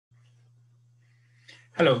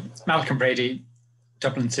Hello, Malcolm Brady,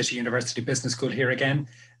 Dublin City University Business School here again.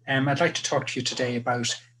 I'd like to talk to you today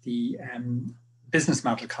about the business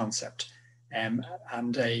model concept and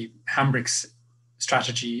a Hambrick's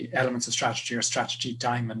strategy, elements of strategy or strategy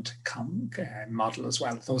diamond model as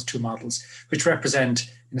well. Those two models, which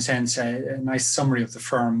represent, in a sense, a nice summary of the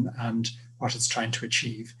firm and what it's trying to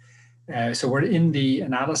achieve. So we're in the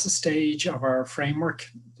analysis stage of our framework,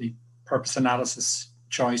 the purpose analysis,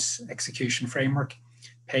 choice, execution framework,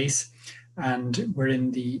 PACE, and we're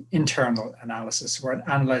in the internal analysis. We're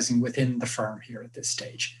analyzing within the firm here at this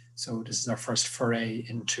stage. So this is our first foray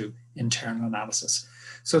into internal analysis.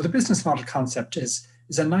 So the business model concept is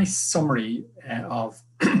a nice summary of,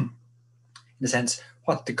 in a sense,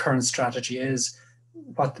 what the current strategy is,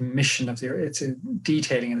 what the mission of it's a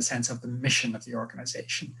detailing in a sense of the mission of the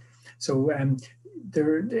organization. So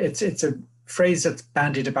it's a phrase that's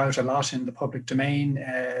bandied about a lot in the public domain,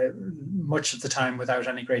 much of the time without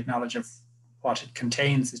any great knowledge of what it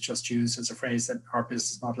contains. It's just used as a phrase that our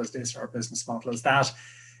business model is this, our business model is that.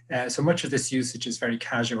 So much of this usage is very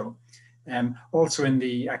casual. Also in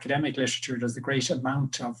the academic literature, there's a great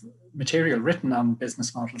amount of material written on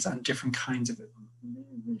business models and different kinds of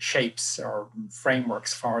shapes or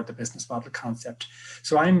frameworks for the business model concept.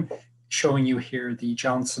 So I'm showing you here the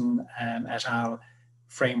Johnson et al.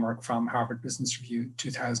 Framework from Harvard Business Review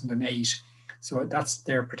 2008. So that's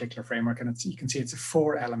their particular framework, and you can see it's a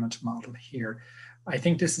 4-element model here. I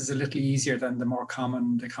think this is a little easier than the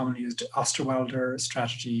commonly used Osterwalder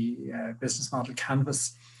strategy business model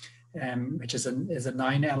canvas, which is a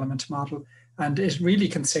 9-element model, and it really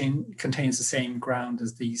contains the same ground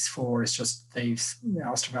as these 4. It's just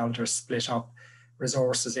Osterwalder split up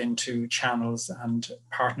resources into channels and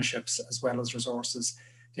partnerships as well as resources.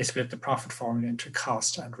 They split the profit formula into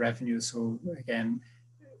cost and revenue. So again,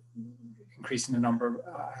 increasing the number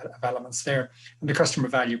of elements there. And the customer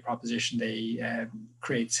value proposition, they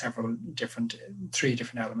create 3 different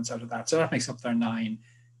elements out of that. So that makes up their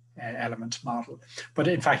 9-element model. But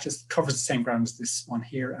in fact, it covers the same ground as this one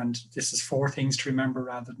here. And this is 4 things to remember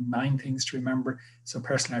rather than 9 things to remember. So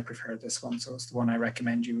personally, I prefer this one. So it's the one I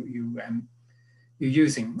recommend you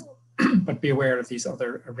using. But be aware of these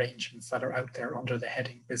other arrangements that are out there under the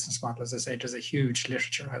heading business model. As I say, there's a huge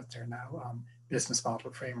literature out there now on business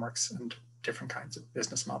model frameworks and different kinds of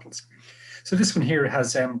business models. So this one here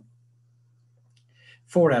has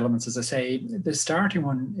 4 elements, as I say. The starting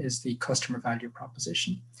one is the customer value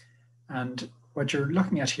proposition. And what you're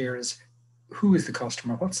looking at here is, who is the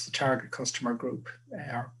customer? What's the target customer group?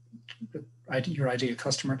 Your ideal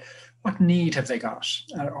customer? What need have they got?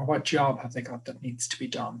 Or what job have they got that needs to be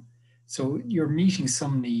done? So you're meeting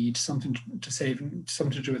some need, something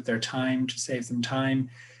to do with their time, to save them time,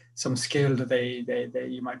 some skill that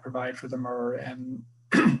you might provide for them, or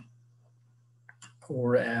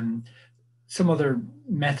some other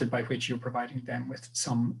method by which you're providing them with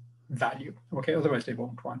some value. Okay, otherwise they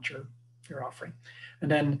won't want your offering.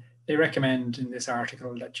 And then they recommend in this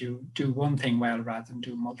article that you do one thing well rather than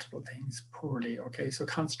do multiple things poorly. Okay, so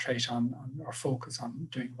concentrate on or focus on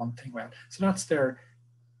doing one thing well. So that's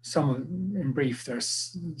in brief,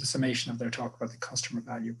 there's the summation of their talk about the customer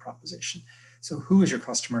value proposition. So who is your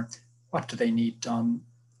customer? What do they need done?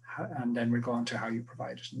 And then we'll go on to how you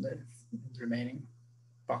provide it in the remaining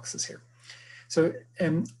boxes here. So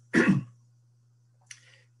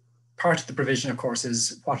part of the provision, of course,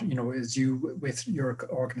 is what is you with your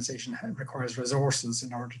organization requires resources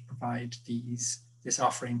in order to provide this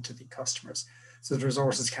offering to the customers. So the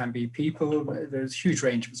resources can be people. There's a huge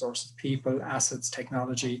range of resources: people, assets,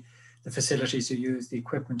 technology, the facilities you use, the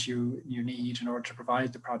equipment you need in order to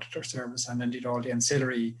provide the product or service, and indeed all the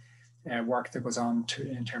ancillary work that goes on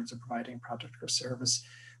in terms of providing product or service.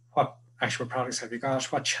 What actual products have you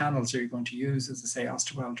got? What channels are you going to use? As I say,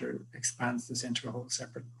 Osterwalder expands this into a whole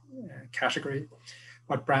separate category.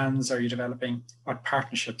 What brands are you developing? What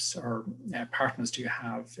partnerships or partners do you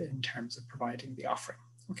have in terms of providing the offering?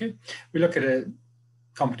 Okay, we look at a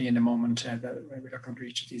company in a moment. We look under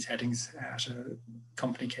each of these headings at a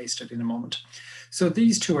company case study in a moment. So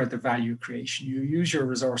these 2 are the value creation. You use your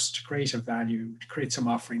resource to create a value, to create some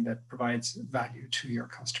offering that provides value to your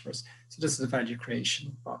customers. So this is the value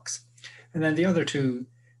creation box. And then the other 2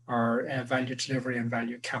 are value delivery and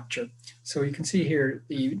value capture. So you can see here,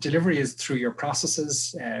 the delivery is through your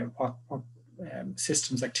processes. What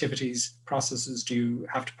systems, activities, processes do you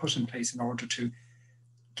have to put in place in order to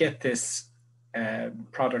get this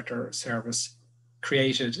product or service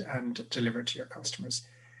created and delivered to your customers?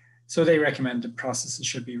 So they recommend the processes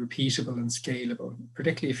should be repeatable and scalable,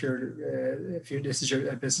 particularly if this is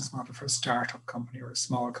a business model for a startup company or a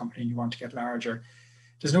small company and you want to get larger.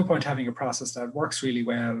 There's no point having a process that works really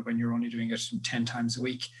well when you're only doing it 10 times a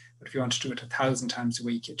week. But if you want to do it 1,000 times a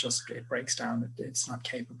week, it breaks down. It's not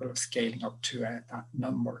capable of scaling up to that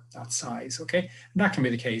number, that size. Okay, and that can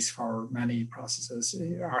be the case for many processes,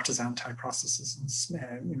 artisan type processes,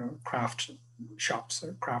 and craft shops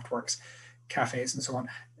or craft works, cafes, and so on.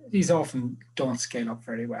 These often don't scale up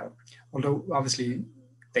very well, although obviously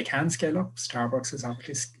they can scale up. Starbucks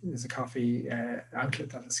is a coffee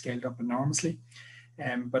outlet that has scaled up enormously.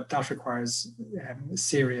 But that requires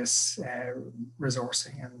serious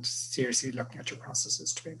resourcing and seriously looking at your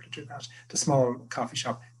processes to be able to do that. The small coffee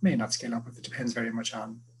shop may not scale up if it depends very much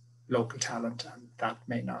on local talent, and that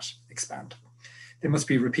may not expand. They must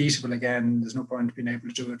be repeatable again. There's no point being able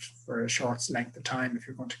to do it for a short length of time. If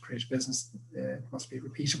you're going to create a business, it must be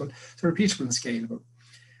repeatable. So repeatable and scalable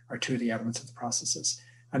are two of the elements of the processes.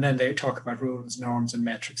 And then they talk about rules, norms, and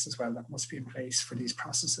metrics as well that must be in place for these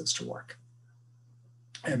processes to work.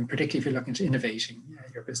 Particularly if you're looking to innovating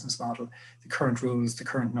your business model, the current rules, the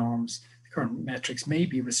current norms, the current metrics may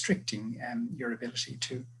be restricting your ability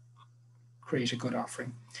to create a good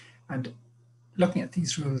offering. And looking at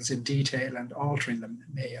these rules in detail and altering them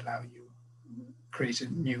may allow you create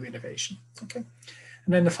a new innovation. Okay.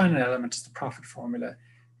 And then the final element is the profit formula.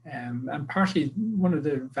 And partly one of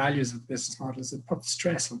the values of the business model is it puts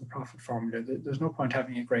stress on the profit formula. There's no point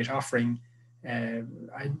having a great offering,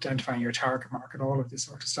 identifying your target market, all of this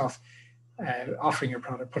sort of stuff, offering your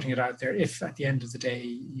product, putting it out there, if at the end of the day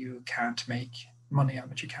you can't make money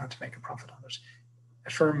on it, you can't make a profit on it. A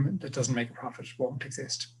firm that doesn't make a profit won't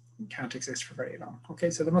exist, can't exist for very long.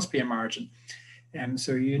 Okay, so there must be a margin.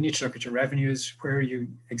 So you need to look at your revenues. Where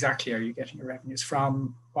exactly are you getting your revenues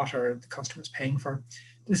from? What are the customers paying for?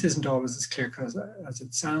 This isn't always as clear as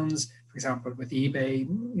it sounds. For example, with eBay,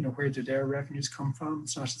 where do their revenues come from?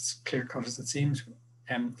 It's not as clear cut as it seems.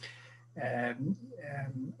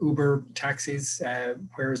 Uber taxis,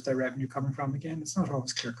 where is their revenue coming from again? It's not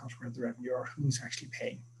always clear cut where the revenue or who's actually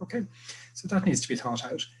paying. Okay, so that needs to be thought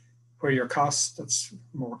out. Where your costs, that's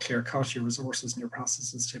more clear cut. Your resources and your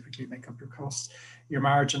processes typically make up your costs. Your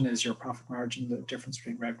margin is your profit margin, the difference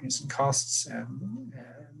between revenues and costs,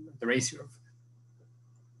 the ratio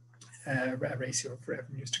of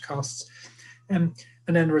revenues to costs. And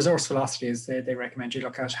then the resource velocity is they recommend you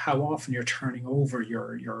look at how often you're turning over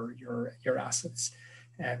your assets,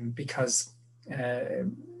 because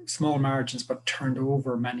small margins but turned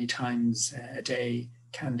over many times a day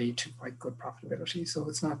can lead to quite good profitability. So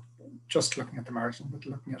it's not just looking at the margin, but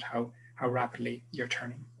looking at how rapidly you're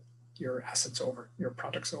turning your assets over, your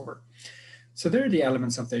products over. So there are the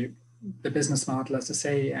elements of the business model. As I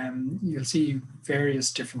say, you'll see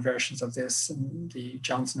various different versions of this, and the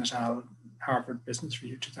Johnson et al. Harvard Business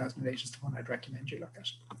Review 2008 is the one I'd recommend you look at.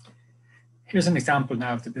 Here's an example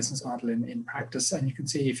now of the business model in practice, and you can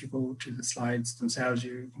see if you go to the slides themselves,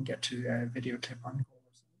 you can get to a video clip on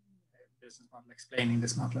business model explaining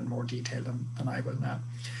this model in more detail than I will now.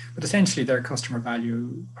 But essentially their customer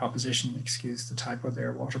value proposition, excuse the typo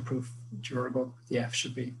there, waterproof, durable, the F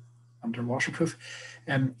should be under waterproof.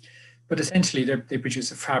 But essentially they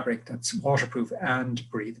produce a fabric that's waterproof and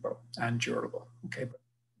breathable and durable. Okay, but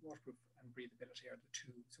waterproof and breathability are the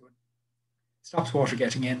two. So it stops water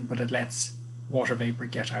getting in, but it lets water vapor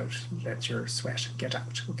get out, lets your sweat get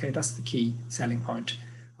out. Okay, that's the key selling point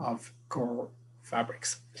of core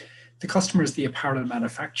fabrics. The customer is the apparel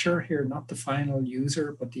manufacturer here, not the final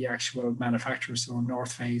user, but the actual manufacturer. So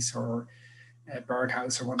North Face or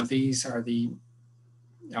Berghaus or one of these are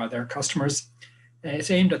their customers. It's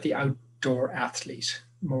aimed at the outdoor athlete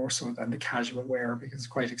more so than the casual wearer because it's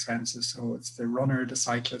quite expensive. So it's the runner, the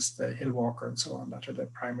cyclist, the hill walker, and so on that are the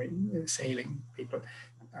primary sailing people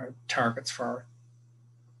are targets for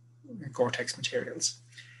Gore-Tex materials.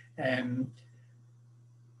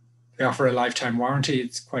 They offer a lifetime warranty.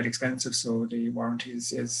 It's quite expensive, so the warranty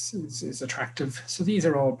is attractive. So these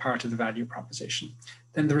are all part of the value proposition.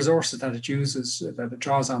 Then the resources that it uses, that it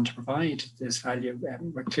draws on to provide this value,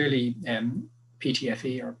 but clearly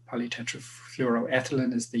PTFE or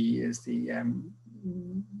polytetrafluoroethylene is the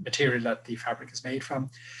material that the fabric is made from.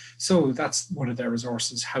 So that's one of their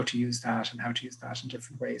resources, how to use that and how to use that in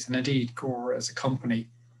different ways. And indeed, Gore as a company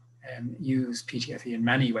use PTFE in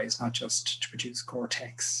many ways, not just to produce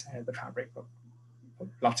Gore-Tex, the fabric, but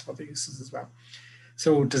lots of other uses as well.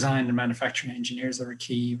 So design and manufacturing engineers are a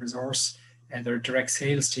key resource. Their direct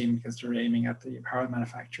sales team, because they're aiming at the apparel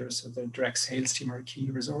manufacturers, so the direct sales team are a key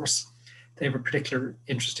resource. They have a particular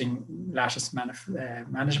interesting lattice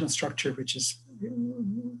management structure, which is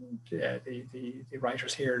the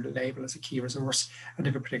writers here label as a key resource, and they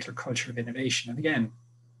have a particular culture of innovation. And again,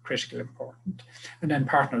 critically important. And then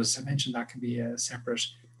partners, I mentioned that can be a separate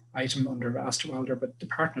item under Astor, but the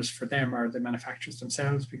partners for them are the manufacturers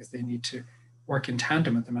themselves, because they need to work in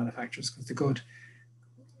tandem with the manufacturers, because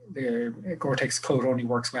the Gore-Tex coat only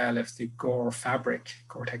works well if the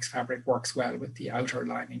Gore-Tex fabric works well with the outer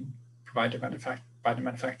lining provided by the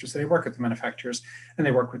manufacturers. So they work with the manufacturers, and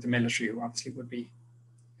they work with the military, who obviously would be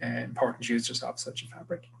important users of such a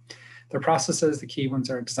fabric. Their processes, the key ones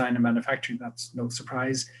are design and manufacturing. That's no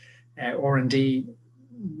surprise. R&D,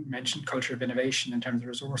 we mentioned culture of innovation in terms of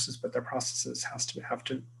resources, but their processes have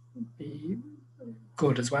to be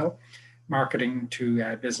good as well. Marketing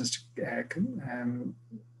to business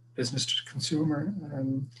to consumer.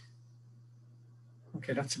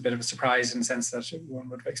 Okay, that's a bit of a surprise in the sense that one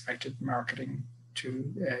would have expected marketing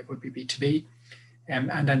to would be B2B,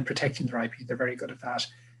 and then protecting their IP. They're very good at that.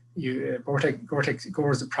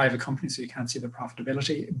 Gore is a private company, so you can't see the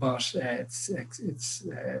profitability, but it's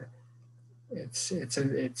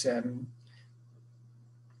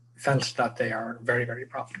felt that they are very, very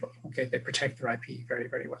profitable. Okay, they protect their IP very,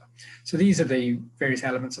 very well. So these are the various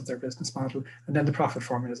elements of their business model. And then the profit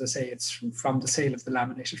formula, as I say, it's from the sale of the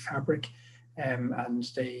laminated fabric, and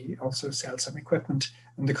they also sell some equipment,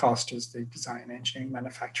 and the cost is the design, engineering,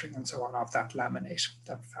 manufacturing, and so on of that laminate,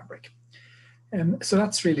 that fabric. So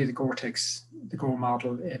that's really the Gore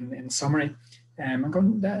model in summary. And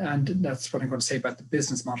that's what I'm going to say about the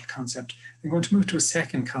business model concept. I'm going to move to a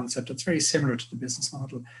second concept that's very similar to the business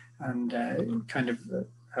model, and kind of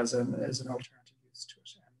as an alternative use to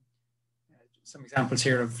it. Some examples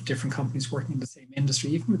here of different companies working in the same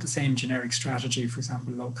industry, even with the same generic strategy. For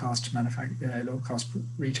example, low-cost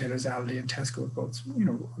retailers, Aldi and Tesco, both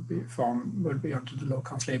would be under the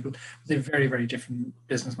low-cost label. They have very, very different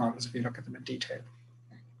business models if you look at them in detail.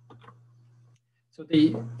 So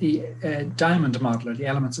the diamond model, or the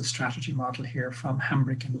elements of strategy model here from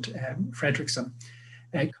Hambrick and Fredrickson,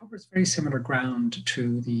 covers very similar ground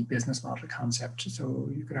to the business model concept. So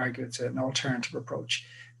you could argue it's an alternative approach.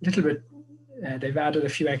 A little bit, they've added a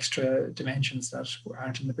few extra dimensions that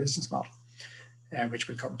aren't in the business model, which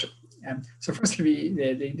we'll come to. So firstly,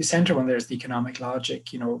 the center one there is the economic logic.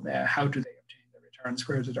 How do they obtain the returns?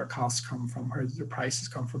 Where do their costs come from? Where do their prices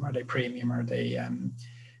come from? Are they premium? Are they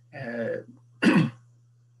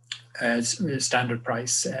standard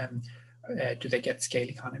price? Do they get scale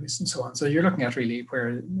economies and so on? So you're looking at really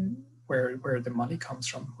where the money comes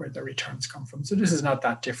from, where the returns come from. So this is not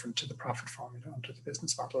that different to the profit formula under the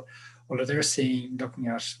business model, although they're looking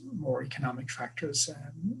at more economic factors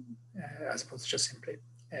as opposed to just simply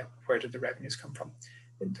where did the revenues come from.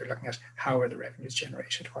 They're looking at how are the revenues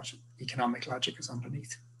generated, what economic logic is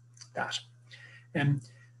underneath that.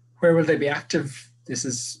 Where will they be active? This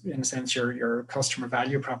is, in a sense, your customer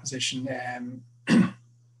value proposition.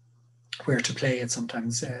 Where to play, it's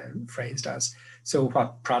sometimes phrased as. So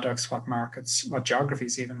what products, what markets, what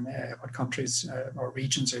geographies even, what countries or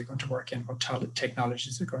regions are you going to work in, what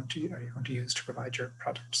technologies are you going to use to provide your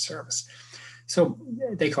product or service. So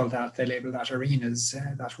they label that arenas.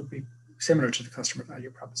 That would be similar to the customer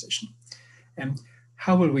value proposition. And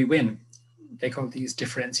how will we win? They call these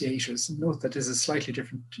differentiators. Note that this is a slightly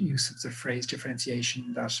different use of the phrase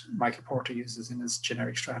differentiation that Michael Porter uses in his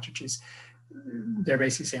generic strategies. They're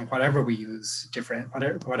basically saying whatever we use,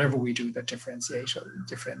 whatever we do that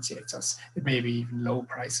differentiates us. It may be even low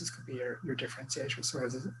prices could be your differentiator. So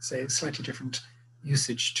as I say, slightly different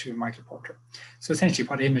usage to Michael Porter. So essentially,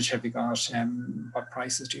 what image have you got? What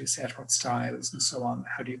prices do you set? What styles and so on?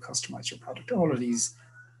 How do you customize your product? All of these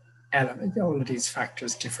elements, all of these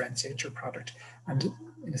factors differentiate your product and,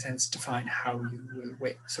 in a sense, define how you will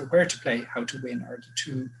win. So where to play, how to win are the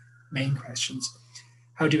two main questions.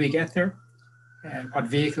 How do we get there? What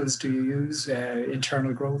vehicles do you use?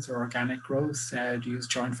 Internal growth or organic growth? Do you use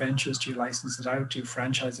joint ventures? Do you license it out? Do you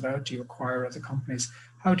franchise it out? Do you acquire other companies?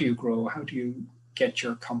 How do you grow? How do you get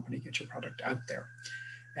your company, get your product out there?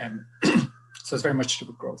 So it's very much to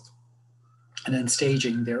do with growth. And then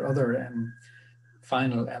staging, their other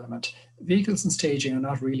final element. Vehicles and staging are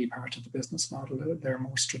not really part of the business model. They're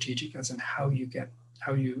more strategic, as in how you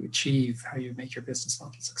make your business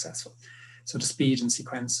model successful. So the speed and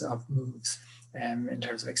sequence of moves in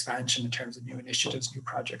terms of expansion, in terms of new initiatives, new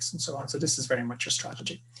projects, and so on. So this is very much your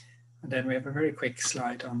strategy. And then we have a very quick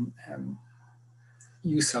slide on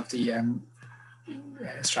use of the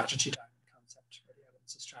strategy concept, or the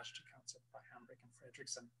elements of strategy concept by Hambrick and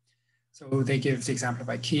Fredrickson. So they give the example of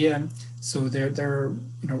IKEA. So they're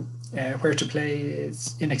where to play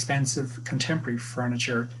is inexpensive contemporary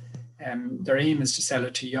furniture. Their aim is to sell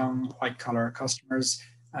it to young white-collar customers,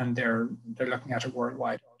 and they're looking at a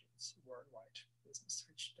worldwide audience, worldwide business,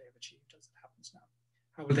 which they have achieved as it happens now.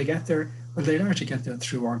 How will they get there? Well, they largely get there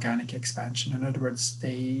through organic expansion. In other words,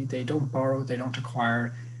 they don't borrow, they don't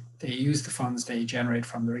acquire, they use the funds they generate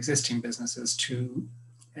from their existing businesses to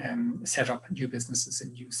set up new businesses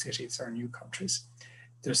in new cities or new countries.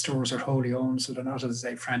 Their stores are wholly owned, so they're not, as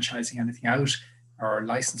I say, franchising anything out or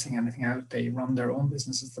licensing anything out. They run their own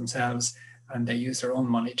businesses themselves, and they use their own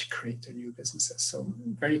money to create their new businesses. So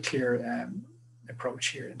very clear approach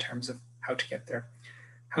here in terms of how to get there.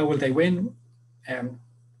 How will they win?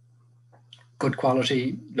 Good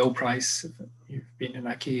quality, low price. If you've been in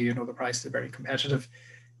IKEA, you know the prices are very competitive.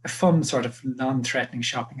 A fun sort of non-threatening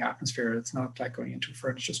shopping atmosphere. It's not like going into a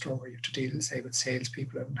furniture store where you have to deal, say, with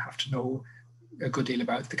salespeople and have to know a good deal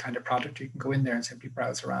about the kind of product. You can go in there and simply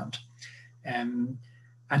browse around. And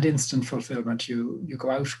instant fulfillment. You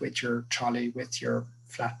go out with your trolley, with your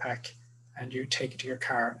flat pack, and you take it to your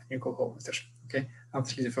car and you go home with it. Okay.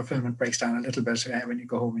 Obviously, the fulfillment breaks down a little bit when you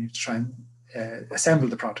go home and you have to try and assemble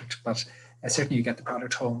the product, but certainly you get the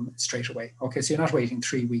product home straight away. Okay, so you're not waiting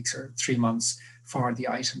 3 weeks or 3 months for the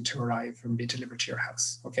item to arrive and be delivered to your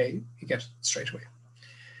house. Okay, you get it straight away.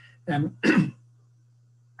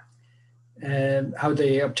 How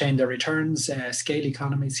they obtain their returns, scale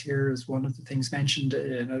economies here is one of the things mentioned.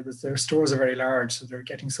 In other words, their stores are very large, so they're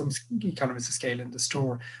getting some economies of scale in the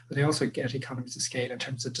store, but they also get economies of scale in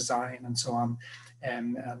terms of design and so on,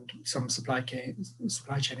 and some supply chain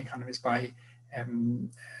economies by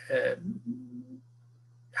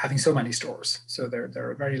having so many stores. So there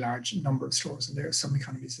are a very large number of stores, and there are some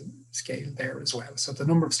economies of scale there as well. So the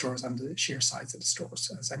number of stores and the sheer size of the stores,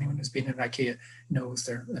 as anyone who's been in IKEA knows,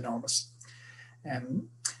 they're enormous. And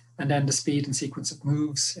then the speed and sequence of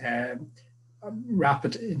moves,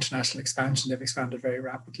 rapid international expansion. They've expanded very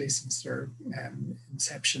rapidly since their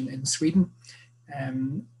inception in Sweden,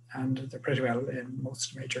 and they're pretty well in most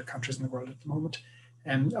of the major countries in the world at the moment.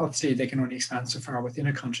 And obviously, they can only expand so far within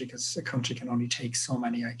a country because a country can only take so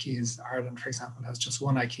many IKEAs. Ireland, for example, has just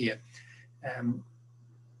one IKEA,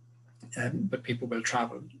 but people will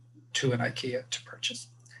travel to an IKEA to purchase.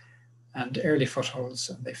 And early footholds,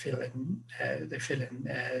 and they fill in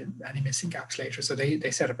any missing gaps later. So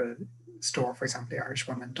they set up a store, for example, the Irish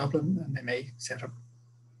one in Dublin, and they may set up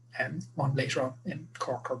one later on in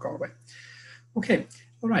Cork or Galway. Okay,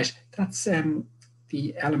 all right, that's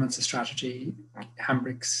the elements of strategy,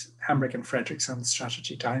 Hambrick and Fredrickson's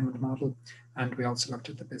strategy diamond model, and we also looked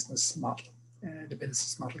at the business model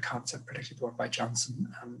concept, particularly the one by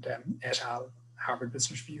Johnson and et al., Harvard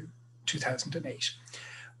Business Review, 2008.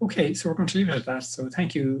 Okay, so we're going to leave it at that. So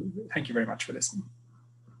thank you very much for listening.